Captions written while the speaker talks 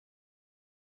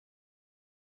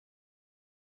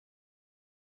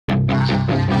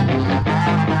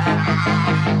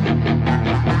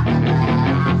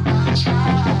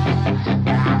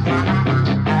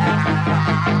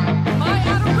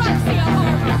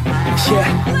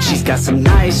Yeah, she's got some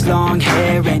nice long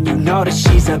hair, and you know that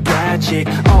she's a bad chick.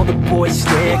 All the boys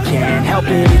stare, can't help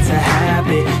it, it's a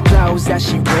habit. Clothes that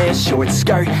she wears, short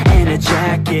skirt and a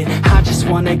jacket. I just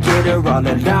wanna get her all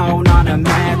alone on a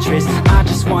mattress. I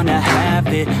just wanna have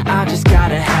it, I just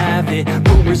gotta have it.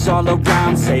 Rumors all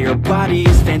around say her body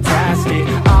is fantastic.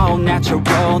 All natural,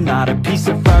 not a piece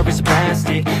of fur is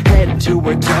plastic. Head to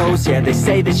her toes, yeah, they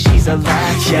say that she's a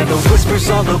latch. Yeah, the whispers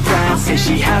all around say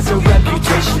she has a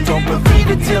reputation. Don't believe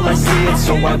it till I see it,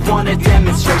 so I want a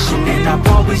demonstration. And I've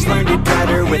always learned it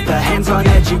better with a hands-on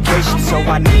education. So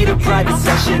I need a private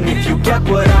session if you get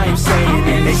what I am saying.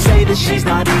 And they say that she's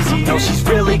not easy, no, she's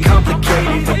really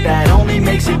complicated. But that only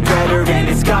makes it better, and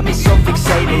it's got me so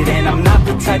fixated. And I'm not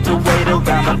the type to wait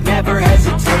around, I've never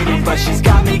hesitated. But she's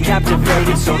got me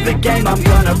captivated, so the game, I'm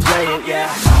gonna play it, yeah.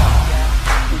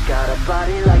 She got a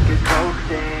body like a coke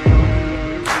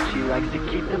thing. She likes to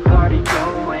keep the party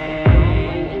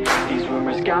going. These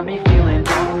rumors got me feeling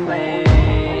lonely.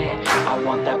 I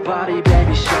want that body,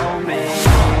 baby, show me.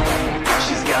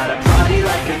 She's got a body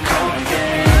like a coke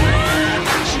thing.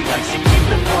 She likes to keep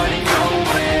the party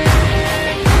going.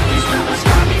 These rumors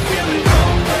got me feeling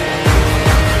lonely.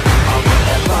 I want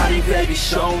that body, baby,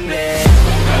 show me.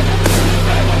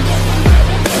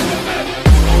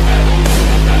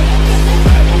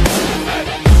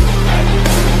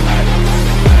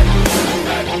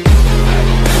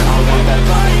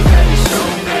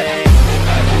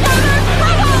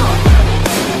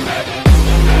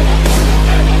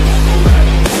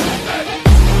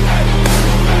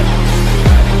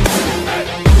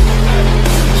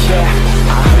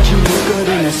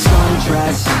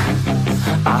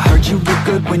 I heard you look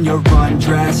good when you're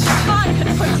undressed.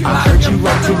 I heard you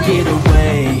like to get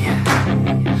away.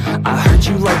 I heard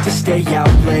you like to stay out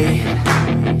late.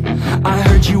 I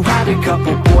heard you had a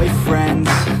couple boyfriends.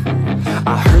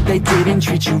 I heard they didn't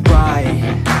treat you right.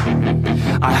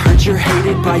 I heard you're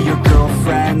hated by your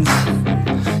girlfriends,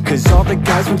 'cause all the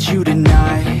guys want you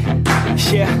tonight.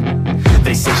 Yeah,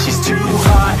 they say she's too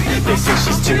hot, they say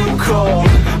she's too cold.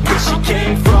 Where she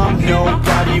came from,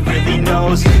 nobody really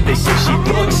knows. They say she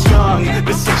looks young,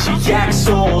 but say she acts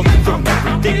old. From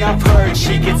everything I've heard,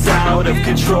 she gets out of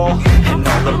control. And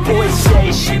all the boys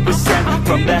say she was sent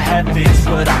from the heavens,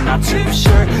 but I'm not too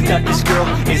sure that this girl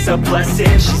is a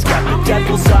blessing. She's got the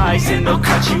devil's eyes, and they'll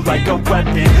cut you like a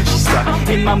weapon. She's stuck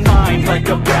in my mind like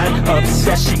a bad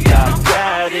obsession. Got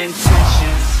bad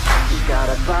intentions. She's got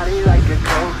a body like a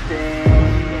coke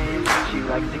thing. She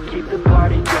likes to keep the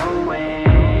party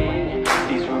going.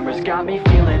 These rumors got me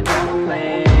feeling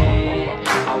lonely.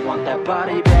 I want that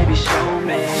body, baby, show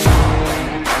me.